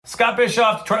Scott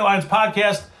Bischoff, Detroit Lions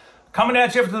podcast. Coming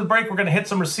at you after the break, we're going to hit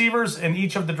some receivers in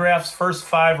each of the draft's first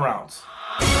 5 rounds.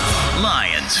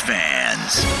 Lions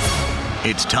fans,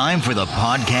 it's time for the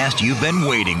podcast you've been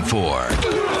waiting for.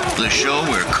 The show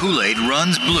where Kool-Aid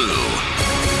runs blue,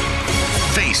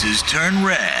 faces turn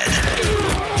red,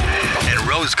 and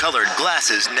rose-colored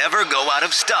glasses never go out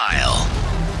of style.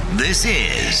 This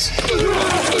is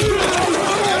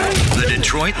the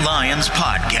Detroit Lions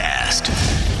podcast.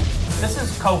 This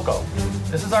is Coco.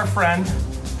 This is our friend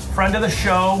of the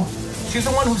show. She's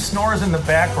the one who snores in the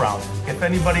background. If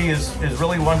anybody is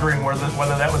really wondering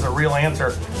whether that was a real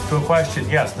answer to a question,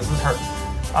 yes, this is her.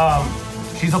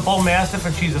 She's a bull mastiff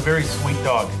and she's a very sweet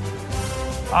dog.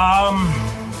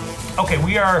 Okay,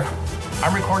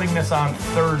 I'm recording this on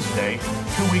Thursday,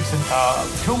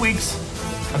 2 weeks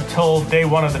until day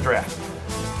 1 of the draft.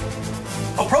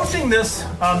 Approaching this,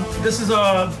 I'm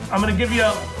going to give you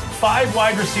 5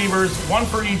 wide receivers, 1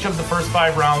 for each of the first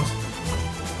 5 rounds.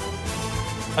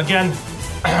 Again,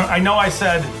 I know I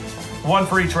said 1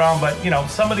 for each round, but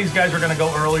some of these guys are going to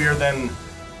go earlier than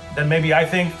maybe I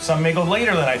think. Some may go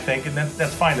later than I think, and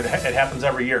that's fine. It happens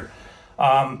every year.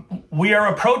 We are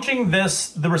approaching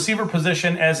the receiver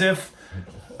position as if,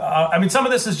 some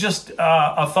of this is just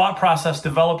a thought process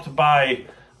developed by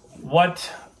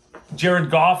what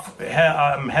Jared Goff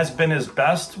has been his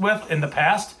best with in the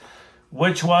past,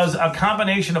 which was a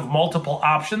combination of multiple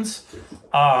options.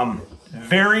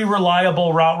 Very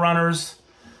reliable route runners,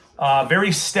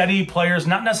 very steady players,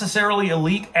 not necessarily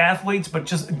elite athletes, but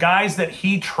just guys that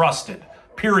he trusted,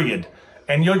 period.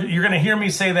 And you're going to hear me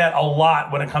say that a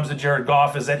lot when it comes to Jared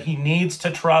Goff, is that he needs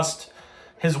to trust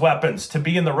his weapons to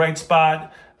be in the right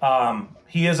spot.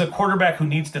 He is a quarterback who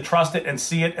needs to trust it and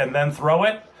see it and then throw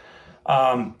it.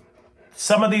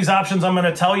 Some of these options I'm going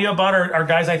to tell you about are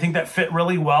guys I think that fit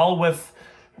really well with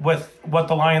what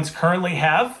the Lions currently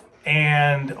have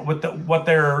and with what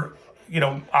their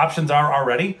options are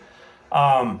already.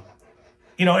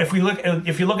 If you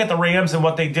look at the Rams and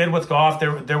what they did with Goff,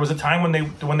 there was a time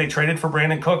when they traded for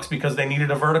Brandon Cooks because they needed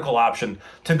a vertical option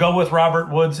to go with Robert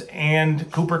Woods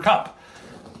and Cooper Kupp.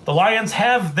 The Lions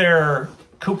have their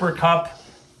Cooper Kupp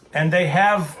and they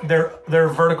have their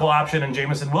vertical option in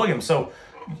Jameson Williams. So,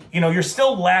 you're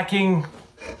still lacking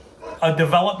a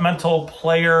developmental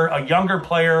player, a younger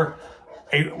player,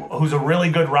 who's a really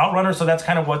good route runner. So that's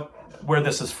kind of where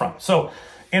this is from. So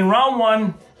in round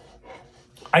 1,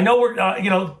 I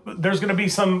know there's going to be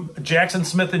some Jackson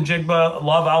Smith and Jigba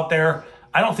love out there.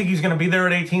 I don't think he's going to be there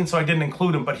at 18, so I didn't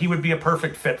include him, but he would be a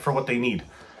perfect fit for what they need.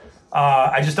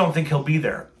 I just don't think he'll be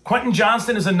there. Quentin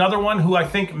Johnston is another one who I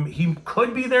think he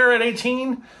could be there at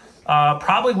 18,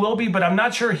 probably will be, but I'm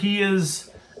not sure he is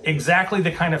exactly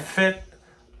the kind of fit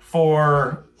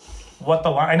for what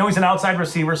I know he's an outside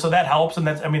receiver, so that helps, and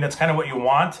that's kind of what you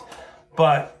want.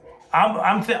 But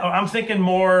I'm thinking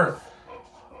more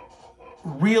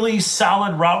really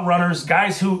solid route runners,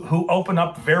 guys who open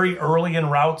up very early in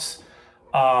routes,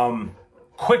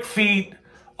 quick feet,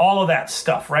 all of that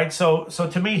stuff, right? So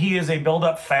to me, he is a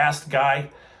build-up fast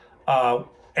guy,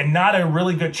 and not a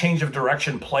really good change of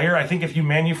direction player. I think if you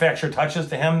manufacture touches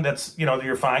to him, that's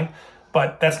you're fine.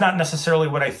 But that's not necessarily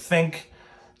what I think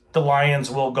the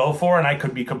Lions will go for, and I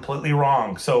could be completely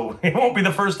wrong. So it won't be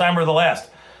the first time or the last.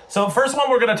 So first one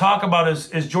we're going to talk about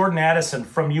is Jordan Addison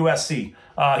from USC.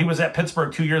 He was at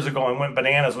Pittsburgh 2 years ago and went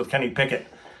bananas with Kenny Pickett.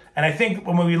 And I think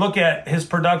when we look at his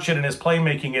production and his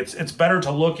playmaking, it's better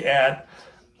to look at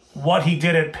what he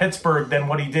did at Pittsburgh than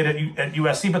what he did at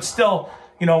USC. But still,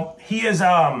 he is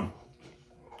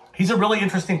he's a really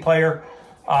interesting player.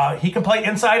 He can play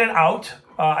inside and out.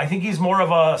 I think he's more of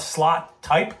a slot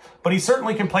type, but he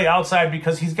certainly can play outside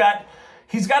because he's got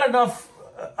enough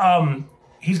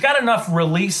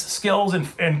release skills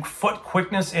and foot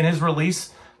quickness in his release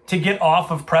to get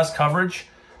off of press coverage.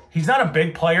 He's not a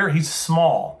big player. He's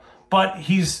small, but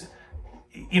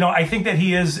I think that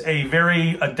he is a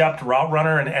very adept route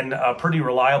runner and a pretty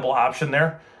reliable option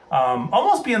there.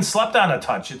 Almost being slept on a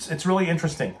touch. It's really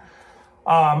interesting.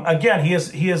 Again, he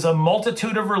has a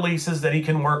multitude of releases that he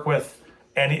can work with.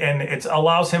 And it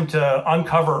allows him to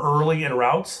uncover early in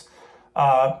routes.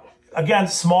 Again,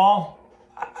 small.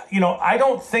 I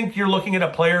don't think you're looking at a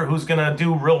player who's going to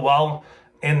do real well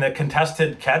in the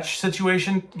contested catch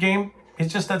situation game.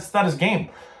 That's not his game.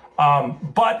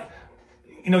 But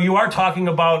you are talking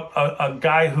about a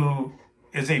guy who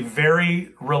is a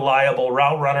very reliable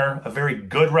route runner, a very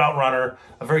good route runner,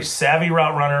 a very savvy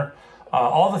route runner.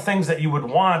 All the things that you would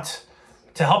want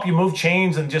to help you move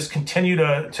chains and just continue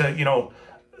to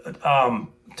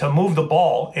move the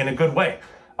ball in a good way.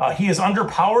 He is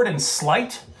underpowered and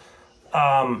slight.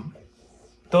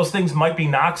 those things might be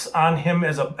knocks on him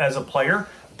as a player.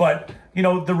 But,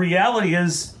 the reality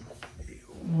is,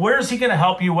 where's he going to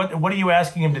help you? What are you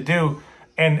asking him to do?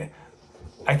 And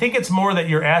I think it's more that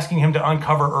you're asking him to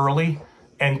uncover early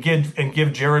and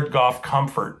give Jared Goff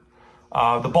comfort.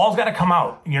 The ball's got to come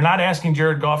out. You're not asking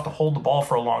Jared Goff to hold the ball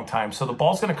for a long time. So the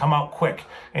ball's going to come out quick,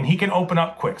 and he can open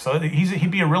up quick. So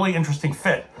he'd be a really interesting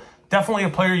fit. Definitely a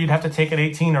player you'd have to take at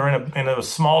 18 or in a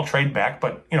small trade back.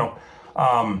 But,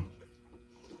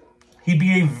 he'd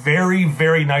be a very,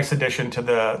 very nice addition to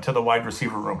the wide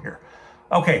receiver room here.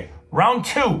 Okay, round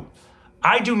 2.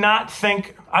 I do not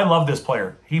think – I love this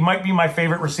player. He might be my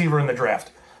favorite receiver in the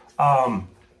draft.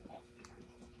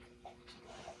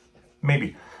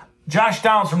 Maybe. Josh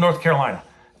Downs from North Carolina.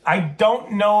 I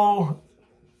don't know.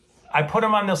 I put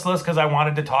him on this list because I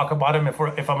wanted to talk about him, if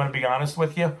I'm going to be honest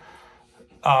with you.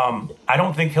 I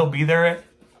don't think he'll be there at,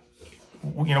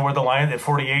 where the Lions at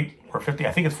 48 or 50.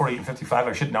 I think it's 48 and 55.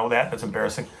 I should know that. That's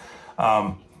embarrassing.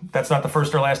 That's not the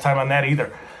first or last time on that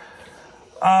either.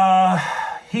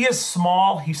 He is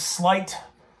small. He's slight.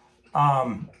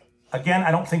 Again,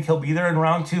 I don't think he'll be there in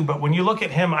round 2. But when you look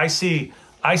at him, I see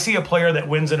a player that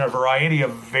wins in a variety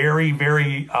of very,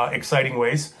 very exciting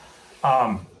ways.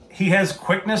 He has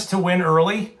quickness to win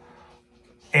early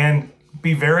and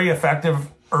be very effective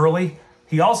early.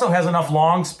 He also has enough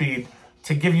long speed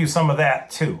to give you some of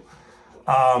that too.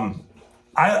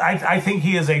 I think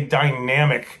he is a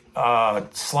dynamic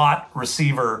slot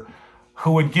receiver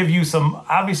who would give you some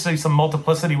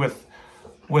multiplicity with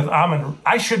Amon.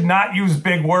 I should not use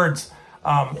big words.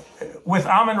 With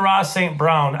Amon-Ra St.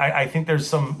 Brown, I think there's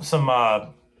some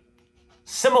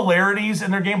similarities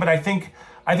in their game, but I think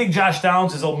Josh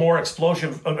Downs is a more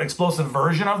explosive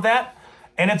version of that,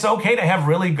 and it's okay to have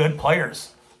really good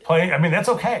players play. I mean, that's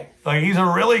okay. Like, he's a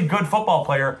really good football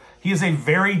player. He is a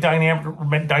very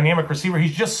dynamic receiver.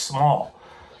 He's just small,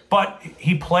 but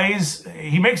he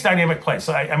makes dynamic plays.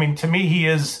 So I mean, to me,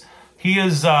 he's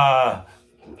a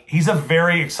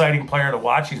very exciting player to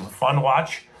watch. He's a fun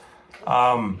watch.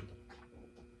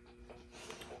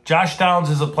 Josh Downs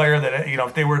is a player that,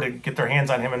 if they were to get their hands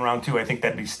on him in round 2, I think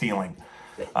that'd be stealing.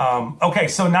 Okay,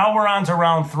 so now we're on to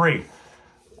round 3.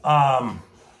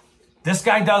 This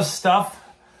guy does stuff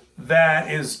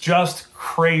that is just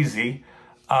crazy.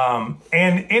 And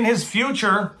in his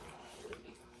future,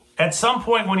 at some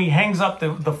point when he hangs up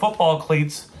the football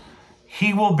cleats,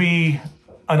 he will be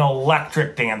an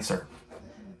electric dancer.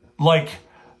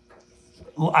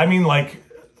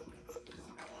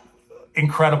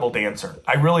 Incredible dancer.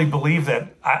 I really believe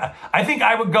that. I think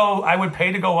I would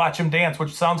pay to go watch him dance,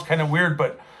 which sounds kind of weird,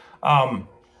 but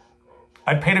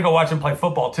I'd pay to go watch him play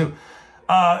football too.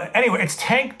 Anyway, it's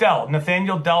Tank Dell,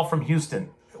 Nathaniel Dell from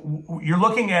Houston. You're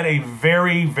looking at a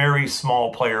very, very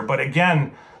small player, but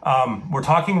again, we're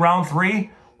talking round 3.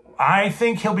 I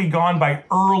think he'll be gone by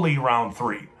early round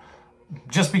 3,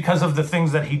 just because of the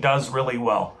things that he does really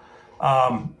well.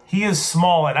 He is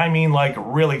small, and I mean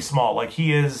really small.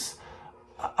 He is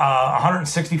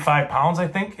 165 pounds, I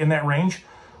think, in that range.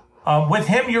 With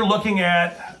him, you're looking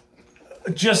at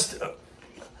just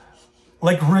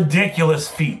ridiculous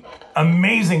feet,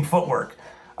 amazing footwork.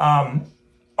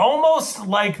 Almost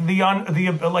like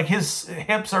his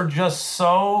hips are just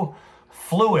so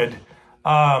fluid,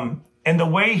 and the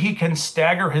way he can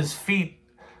stagger his feet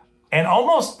and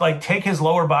almost take his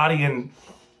lower body and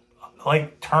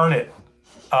turn it,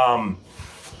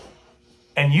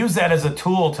 and use that as a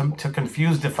tool to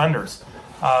confuse defenders.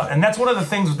 And that's one of the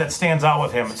things that stands out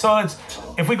with him. So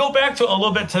if we go back to a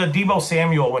little bit to Deebo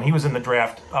Samuel when he was in the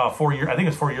draft 4 years, I think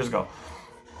it's 4 years ago.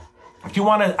 If you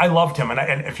want to, I loved him.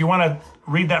 And if you want to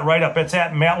read that write-up, it's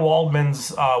at Matt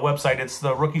Waldman's website. It's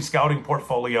the rookie scouting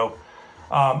portfolio.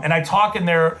 And I talk in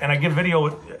there and I give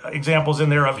video examples in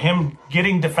there of him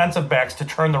getting defensive backs to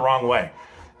turn the wrong way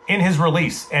in his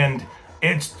release. And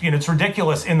it's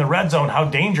ridiculous in the red zone how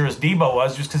dangerous Deebo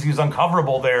was, just because he was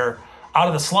uncoverable there out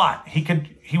of the slot.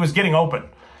 He was getting open,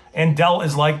 and Dell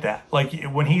is like that.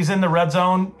 When he's in the red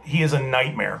zone, he is a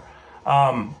nightmare.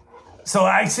 So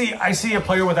I see a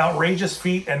player with outrageous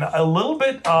feet and a little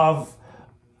bit of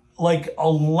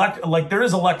there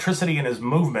is electricity in his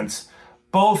movements,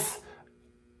 both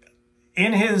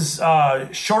in his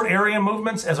short area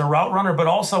movements as a route runner, but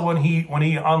also when he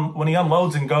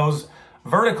unloads and goes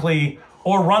vertically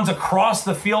or runs across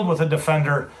the field with a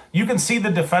defender, you can see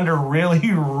the defender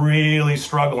really, really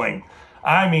struggling.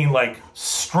 I mean,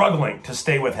 struggling to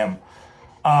stay with him.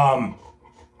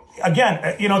 Again,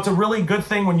 it's a really good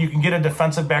thing when you can get a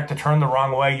defensive back to turn the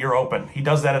wrong way. You're open. He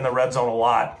does that in the red zone a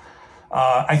lot.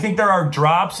 I think there are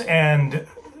drops and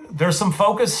there's some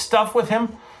focus stuff with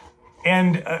him.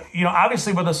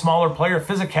 Obviously with a smaller player,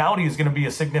 physicality is going to be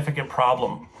a significant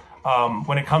problem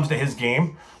when it comes to his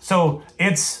game. So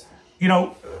it's,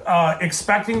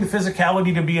 expecting the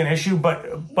physicality to be an issue,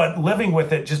 but living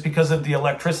with it just because of the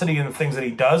electricity and the things that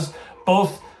he does,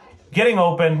 both getting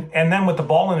open and then with the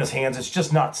ball in his hands, it's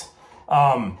just nuts.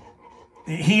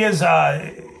 He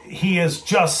is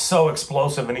just so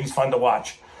explosive and he's fun to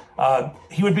watch.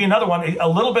 He would be another one, a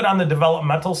little bit on the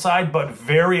developmental side, but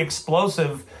very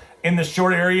explosive in the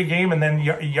short area game and then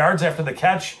yards after the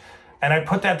catch. And I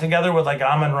put that together with like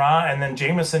Amon-Ra and then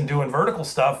Jameson doing vertical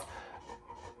stuff.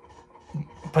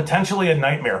 Potentially a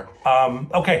nightmare.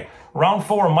 Okay, round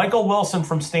 4, Michael Wilson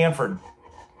from Stanford.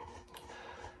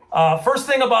 First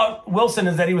thing about Wilson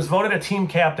is that he was voted a team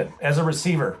captain as a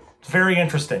receiver. It's very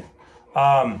interesting.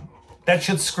 That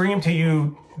should scream to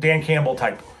you Dan Campbell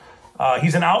type.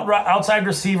 He's an outside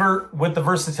receiver with the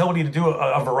versatility to do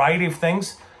a variety of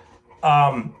things.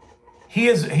 He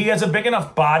has a big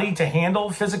enough body to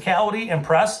handle physicality and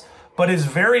press, but is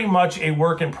very much a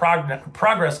work in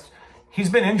progress. He's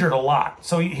been injured a lot,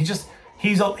 so he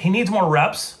needs more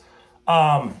reps.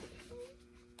 I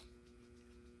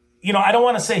don't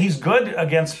want to say he's good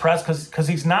against press because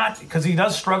he's not, because he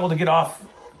does struggle to get off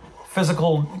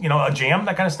physical, a jam,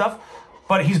 that kind of stuff.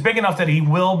 But he's big enough that he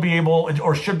will be able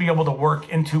or should be able to work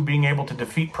into being able to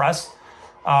defeat press.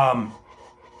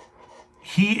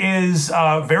 He is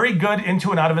very good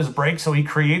into and out of his break, so he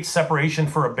creates separation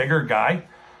for a bigger guy.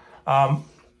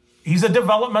 He's a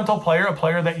developmental player, a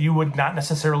player that you would not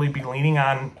necessarily be leaning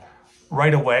on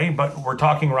right away, but we're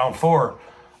talking round 4.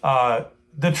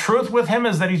 The truth with him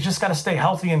is that he's just got to stay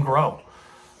healthy and grow.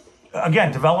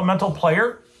 Again, developmental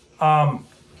player.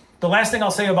 The last thing I'll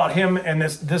say about him, and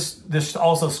this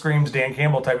also screams Dan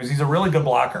Campbell type, is he's a really good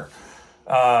blocker.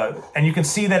 And you can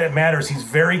see that it matters. He's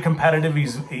very competitive.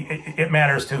 It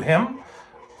matters to him,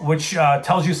 which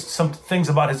tells you some things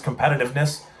about his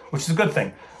competitiveness, which is a good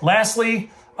thing.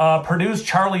 Lastly, Purdue's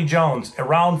Charlie Jones, a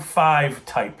round 5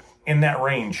 type in that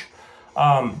range.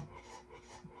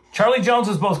 Charlie Jones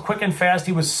is both quick and fast.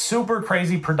 He was super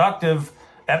crazy productive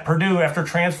at Purdue after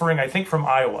transferring, I think, from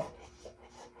Iowa.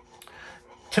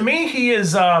 To me, he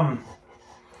is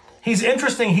he's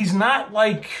interesting. He's not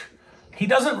like, he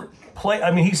doesn't play,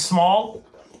 he's small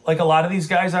like a lot of these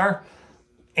guys are,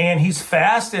 and he's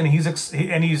fast and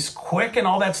he's quick and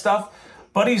all that stuff,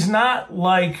 but he's not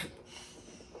like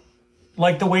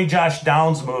the way Josh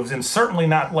Downs moves, and certainly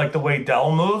not like the way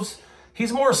Dell moves.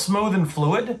 He's more smooth and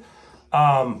fluid,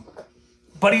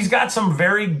 but he's got some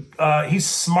he's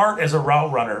smart as a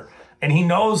route runner, and he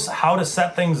knows how to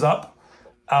set things up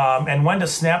and when to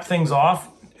snap things off.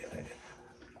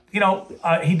 He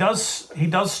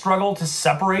does struggle to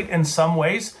separate in some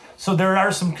ways, so there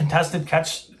are some contested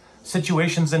catch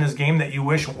situations in his game that you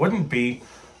wish wouldn't be.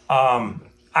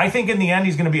 I think in the end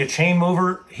he's going to be a chain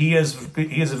mover. He is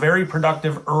very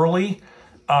productive early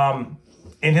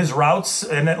in his routes,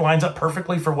 and it lines up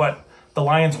perfectly for what the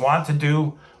Lions want to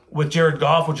do with Jared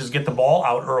Goff, which is get the ball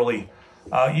out early.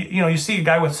 You see a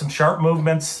guy with some sharp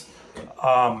movements.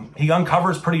 He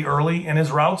uncovers pretty early in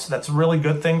his routes. That's a really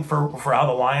good thing for how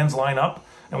the Lions line up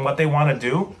and what they want to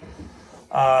do.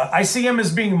 I see him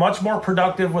as being much more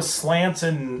productive with slants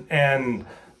and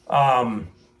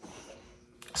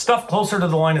stuff closer to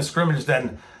the line of scrimmage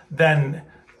than down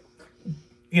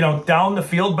the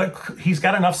field, but he's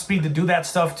got enough speed to do that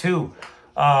stuff too.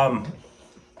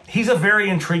 He's a very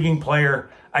intriguing player.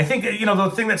 I think,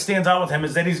 the thing that stands out with him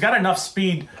is that he's got enough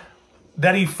speed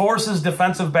that he forces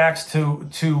defensive backs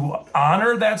to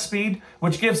honor that speed,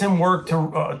 which gives him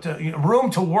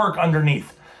room to work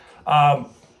underneath. And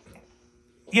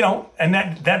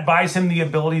that buys him the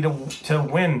ability to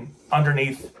win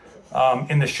underneath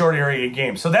in the short area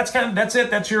game. So that's it.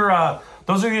 That's your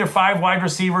those are your 5 wide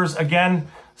receivers. Again,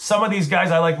 some of these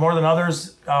guys I like more than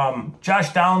others.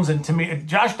 Josh Downs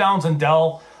and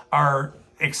Dell are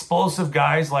explosive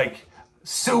guys, like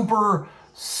super.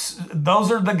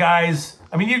 Those are the guys.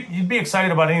 You'd be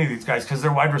excited about any of these guys because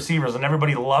they're wide receivers, and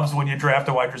everybody loves when you draft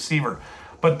a wide receiver.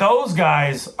 But those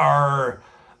guys are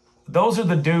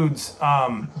the dudes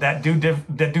that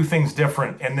do things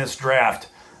different in this draft.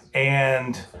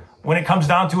 And when it comes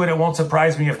down to it, it won't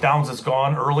surprise me if Downs is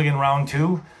gone early in round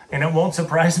 2, and it won't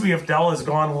surprise me if Dell is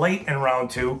gone late in round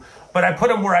 2. But I put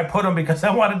him where I put him because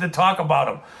I wanted to talk about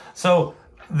him. So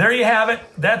there you have it.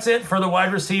 That's it for the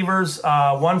wide receivers,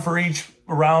 1 for each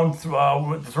round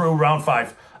through round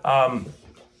 5.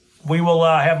 We will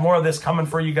have more of this coming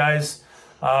for you guys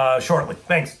shortly.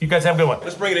 Thanks. You guys have a good one.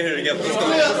 Let's bring it in here together. Let's go.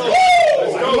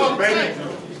 Let's go, baby.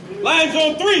 Lions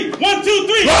on 3. 1, 2,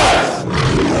 3. Yes!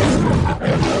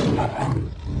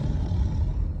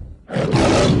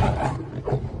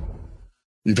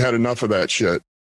 You've had enough of that shit.